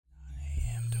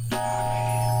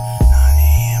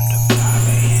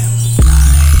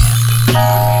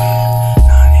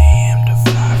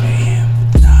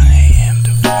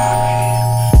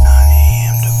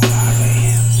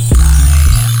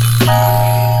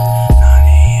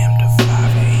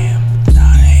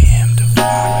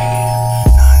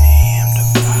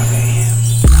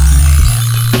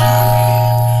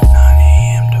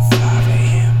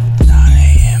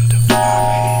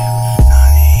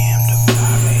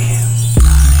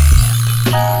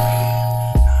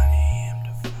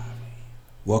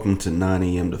Welcome to 9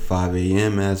 a.m. to 5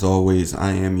 a.m. As always,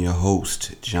 I am your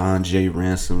host, John J.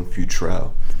 Ransom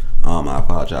Futrell. I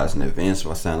apologize in advance if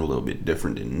I sound a little bit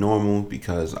different than normal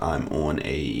because I'm on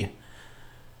a,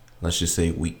 let's just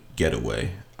say, week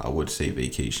getaway. I would say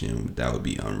vacation, but that would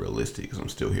be unrealistic because I'm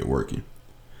still here working.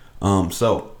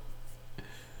 So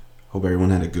hope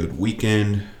everyone had a good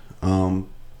weekend.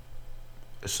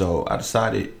 So I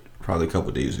decided probably a couple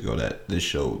days ago that this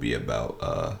show would be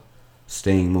about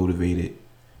staying motivated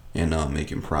and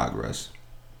making progress.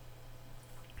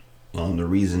 The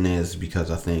reason is because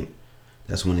I think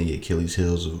that's one of the Achilles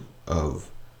heels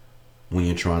of when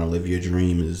you're trying to live your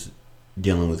dream is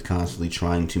dealing with constantly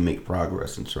trying to make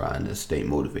progress and trying to stay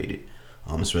motivated,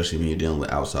 especially when you're dealing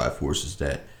with outside forces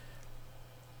that,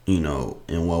 in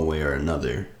one way or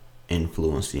another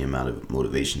influence the amount of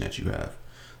motivation that you have.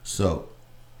 So,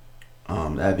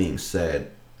 that being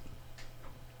said,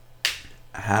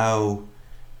 how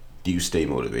do you stay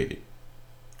motivated?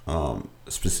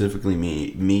 Specifically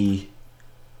me.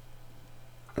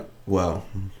 Well,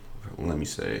 let me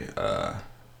say,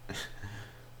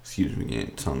 excuse me,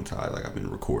 getting tongue tied. Like I've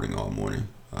been recording all morning,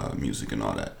 music and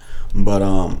all that. But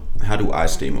how do I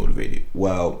stay motivated?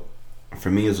 Well,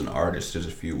 for me as an artist, there's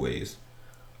a few ways.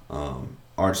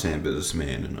 Artist and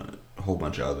businessman and a whole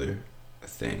bunch of other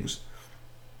things.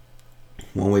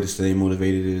 One way to stay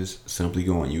motivated is simply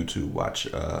go on YouTube, watch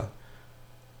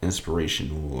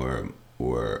inspirational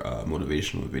or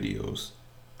motivational videos.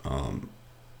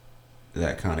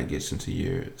 That kind of gets into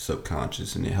your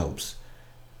subconscious and it helps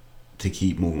to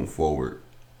keep moving forward.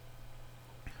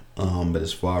 But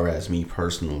as far as me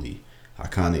personally, I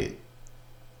kind of,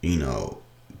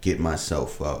 get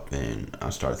myself up and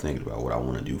I start thinking about what I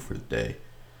want to do for the day.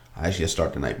 I actually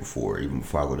start the night before. Even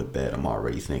before I go to bed, I'm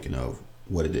already thinking of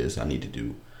what it is I need to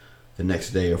do the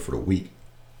next day or for the week.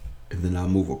 And then I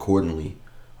move accordingly.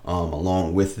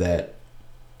 Along with that,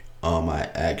 I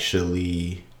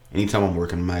actually, anytime I'm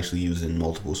working, I'm actually using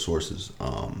multiple sources.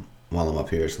 While I'm up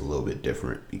here, it's a little bit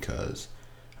different because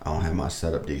I don't have my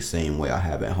setup the same way I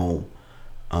have at home.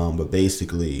 But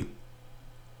basically,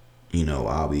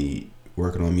 I'll be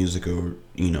working on music or,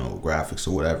 graphics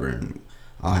or whatever, and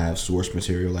I'll have source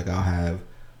material. Like I'll have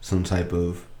some type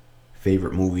of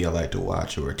favorite movie I like to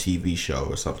watch or a TV show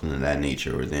or something of that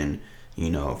nature. Or then,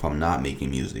 if I'm not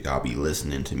making music, I'll be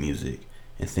listening to music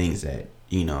and things that,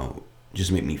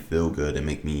 just make me feel good and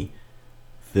make me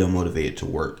feel motivated to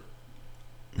work.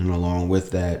 And along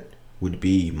with that would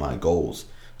be my goals.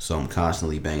 So I'm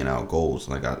constantly banging out goals.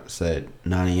 Like I said,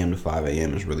 9 a.m. to 5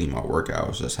 a.m. is really my work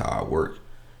hours. That's how I work.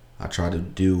 I try to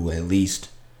do at least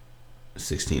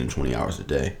 16 to 20 hours a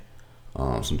day.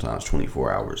 Sometimes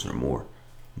 24 hours or more.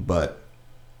 But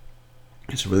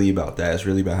it's really about that. It's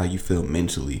really about how you feel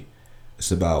mentally.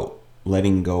 It's about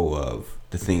letting go of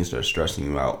the things that are stressing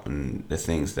you out and the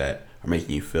things that are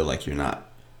making you feel like you're not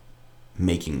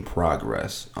making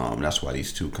progress. That's why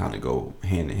these two kind of go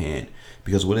hand in hand.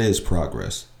 Because what is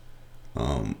progress?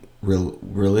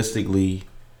 Realistically,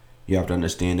 you have to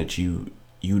understand that you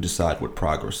decide what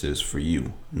progress is for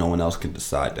you. No one else can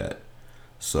decide that.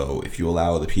 So if you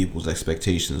allow other people's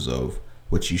expectations of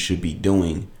what you should be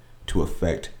doing to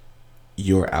affect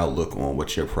your outlook on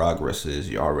what your progress is,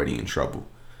 you're already in trouble.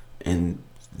 And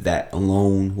that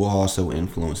alone will also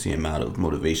influence the amount of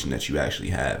motivation that you actually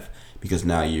have, because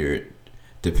now you're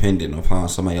dependent upon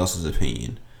somebody else's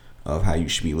opinion of how you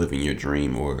should be living your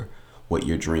dream or what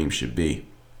your dream should be.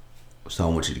 So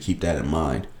I want you to keep that in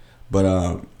mind.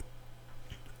 But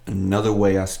another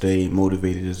way I stay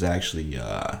motivated is actually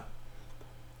a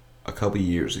couple of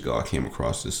years ago I came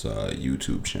across this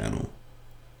YouTube channel.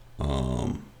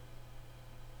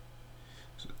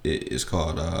 It's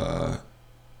called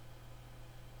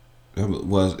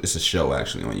it's a show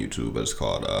actually on YouTube, but it's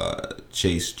called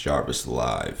Chase Jarvis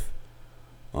Live.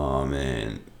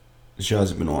 And the show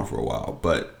hasn't been on for a while,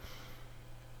 but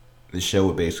the show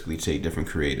would basically take different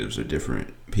creatives or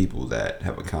different people that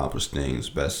have accomplished things,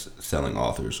 best-selling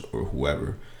authors or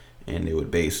whoever, and they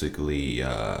would basically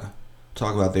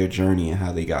talk about their journey and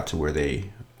how they got to where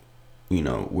they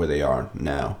are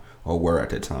now or were at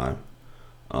the time.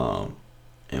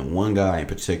 And one guy in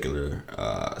particular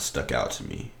stuck out to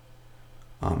me.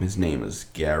 His name is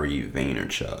Gary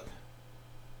Vaynerchuk.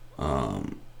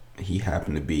 He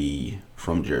happened to be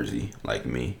from Jersey, like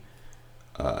me.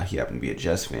 He happened to be a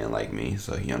Jets fan like me,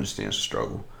 so he understands the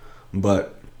struggle.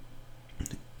 But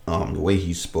the way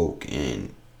he spoke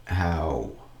and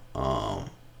how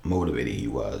motivated he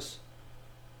was,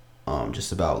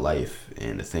 just about life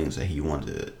and the things that he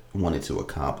wanted to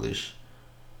accomplish,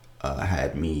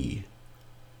 had me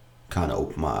kind of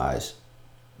open my eyes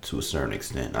to a certain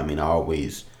extent. I mean, I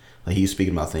always Like he was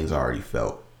speaking about things I already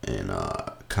felt and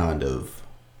kind of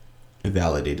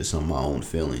invalidated some of my own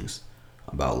feelings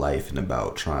about life and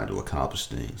about trying to accomplish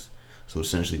things. So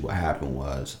essentially, what happened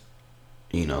was,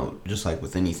 just like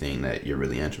with anything that you're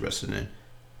really interested in,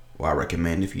 well, I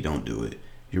recommend if you don't do it,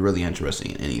 if you're really interested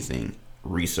in anything,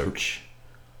 research,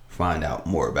 find out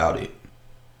more about it.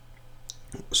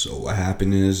 So what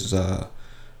happened is, I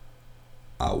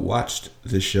watched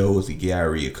the show with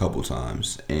Gary a couple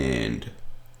times, and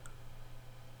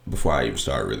before I even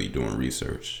started really doing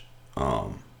research,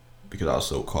 because I was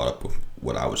so caught up with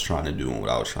what I was trying to do and what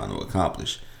I was trying to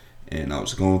accomplish. And I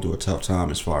was going through a tough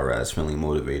time as far as feeling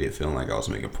motivated, feeling like I was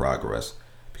making progress.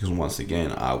 Because once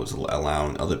again, I was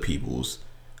allowing other people's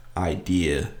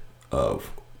idea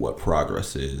of what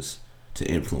progress is to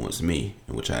influence me,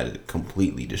 in which I had to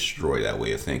completely destroy that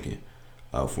way of thinking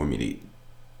for me to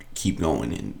keep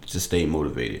going and to stay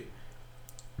motivated.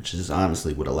 Which is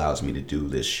honestly what allows me to do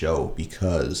this show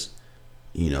because,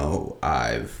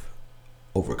 I've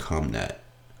overcome that.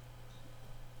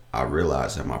 I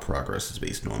realize that my progress is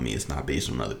based on me. It's not based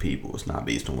on other people. It's not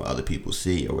based on what other people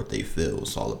see or what they feel.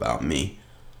 It's all about me.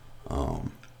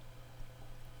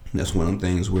 That's one of the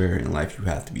things where in life you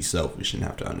have to be selfish and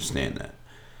have to understand that.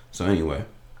 So anyway,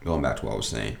 going back to what I was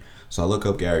saying. So I look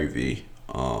up Gary Vee.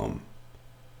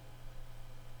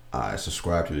 I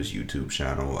subscribe to his YouTube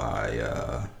channel.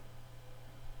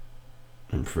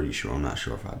 I'm pretty sure. I'm not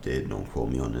sure if I did. Don't quote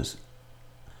me on this.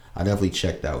 I definitely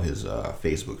checked out his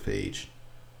Facebook page.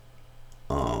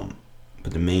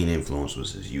 But the main influence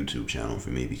was his YouTube channel for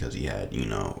me because he had,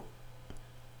 a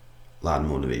lot of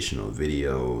motivational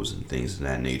videos and things of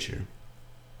that nature.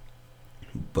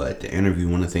 But the interview,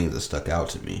 one of the things that stuck out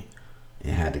to me,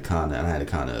 and I had to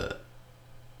kind of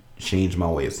change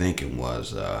my way of thinking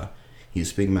was he was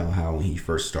speaking about how when he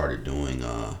first started doing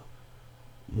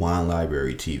Wine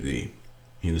Library TV,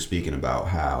 he was speaking about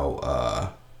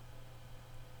how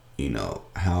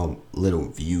how little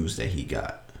views that he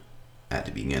got at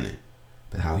the beginning,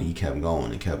 but how he kept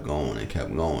going and kept going and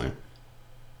kept going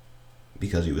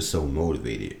because he was so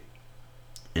motivated.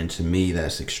 And to me,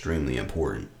 that's extremely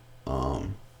important.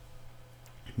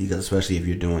 Because especially if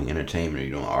you're doing entertainment or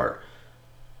you're doing art,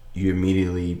 you're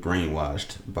immediately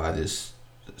brainwashed by this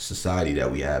society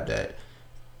that we have that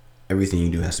everything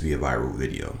you do has to be a viral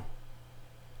video.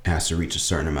 It has to reach a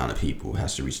certain amount of people. It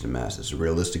has to reach the masses. The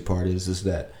realistic part is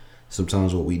that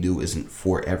sometimes what we do isn't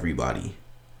for everybody.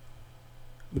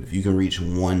 But if you can reach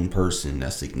one person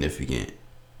that's significant,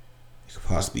 it could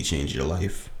possibly change your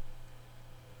life.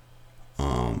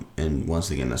 And once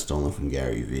again, that's stolen from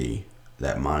Gary Vee,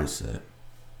 that mindset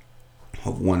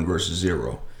of 1 versus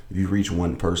 0. If you reach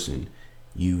one person,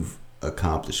 you've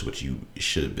accomplished what you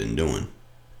should have been doing,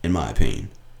 in my opinion.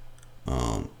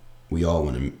 We all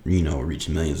want to, reach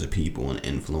millions of people and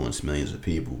influence millions of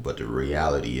people. But the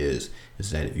reality is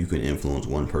that if you can influence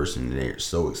one person and they're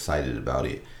so excited about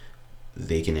it,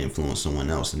 they can influence someone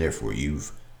else, and therefore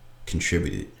you've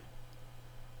contributed.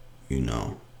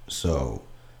 So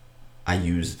I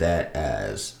use that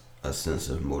as a sense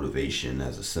of motivation,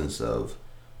 as a sense of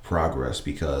progress,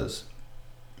 because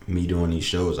me doing these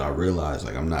shows, I realize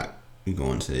like I'm not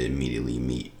going to immediately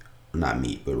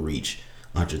reach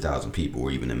 100,000 people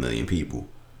or even 1 million people.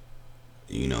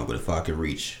 But if I could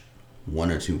reach 1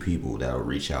 or 2 people, that'll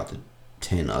reach out to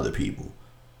 10 other people.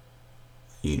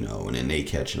 And then they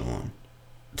catch on.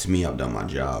 To me, I've done my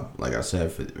job. Like I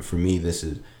said, for me, this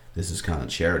is kind of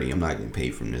charity. I'm not getting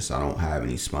paid from this. I don't have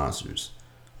any sponsors.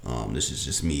 This is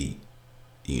just me,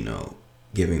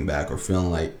 giving back or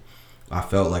feeling like I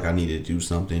felt like I needed to do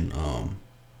something.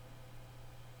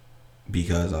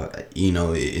 Because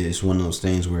it's one of those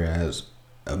things where as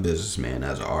a businessman,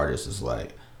 as an artist, it's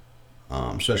like,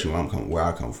 especially where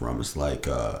I come from, it's like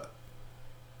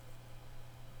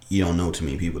you don't know too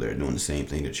many people that are doing the same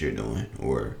thing that you're doing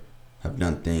or have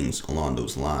done things along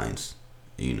those lines,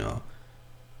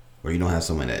 or you don't have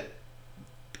someone that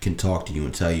can talk to you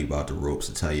and tell you about the ropes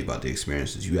and tell you about the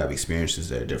experiences. You have experiences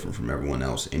that are different from everyone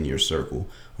else in your circle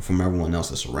or from everyone else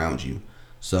that's around you.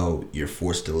 So you're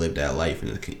forced to live that life,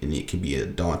 and it can be a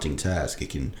daunting task. It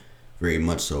can very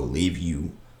much so leave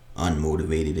you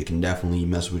unmotivated. It can definitely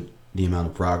mess with the amount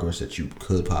of progress that you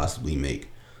could possibly make.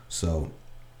 So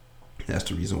that's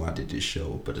the reason why I did this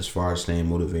show. But as far as staying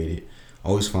motivated,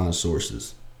 always find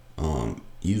sources.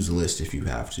 Use a list if you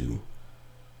have to.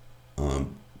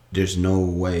 There's no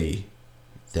way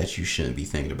that you shouldn't be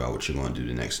thinking about what you're going to do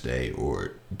the next day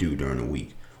or do during the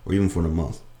week or even for the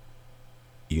month.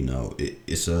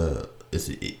 It's a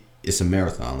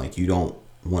marathon. Like, you don't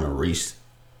want to race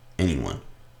anyone.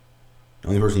 The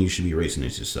only person you should be racing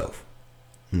is yourself.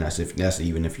 And that's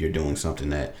even if you're doing something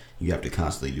that you have to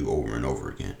constantly do over and over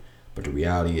again. But the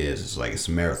reality is, it's like it's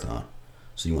a marathon.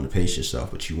 So you want to pace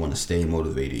yourself, but you want to stay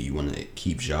motivated. You want to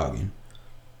keep jogging.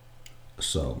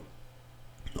 So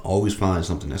always find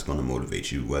something that's going to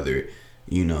motivate you. Whether,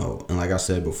 and like I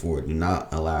said before, do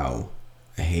not allow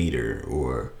a hater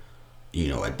or,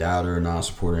 a doubter,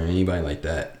 non-supporter, anybody like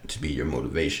that to be your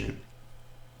motivation.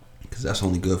 Because that's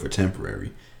only good for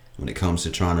temporary. When it comes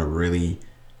to trying to really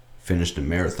finish the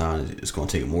marathon, it's going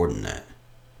to take more than that.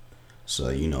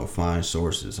 So, find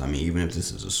sources. I mean, even if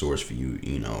this is a source for you,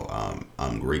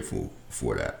 I'm grateful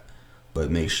for that.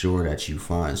 But make sure that you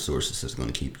find sources that's going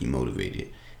to keep you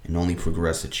motivated and only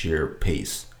progress at your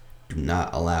pace. Do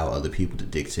not allow other people to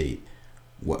dictate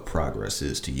what progress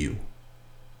is to you.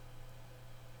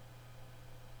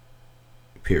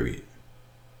 Period.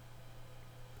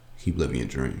 Keep living your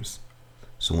dreams.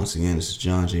 So once again, this is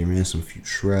John J. Ransom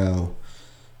Futrell.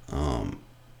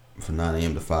 From 9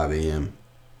 a.m. to 5 a.m.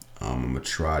 I'm going to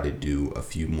try to do a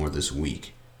few more this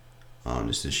week.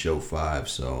 This is show 5,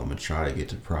 so I'm going to try to get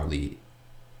to probably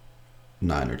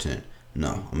 9 or 10. No,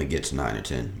 I'm going to get to 9 or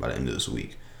 10 by the end of this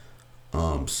week.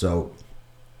 So,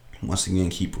 once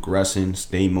again, keep progressing,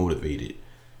 stay motivated,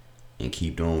 and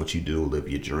keep doing what you do, live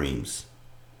your dreams.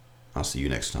 I'll see you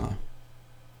next time.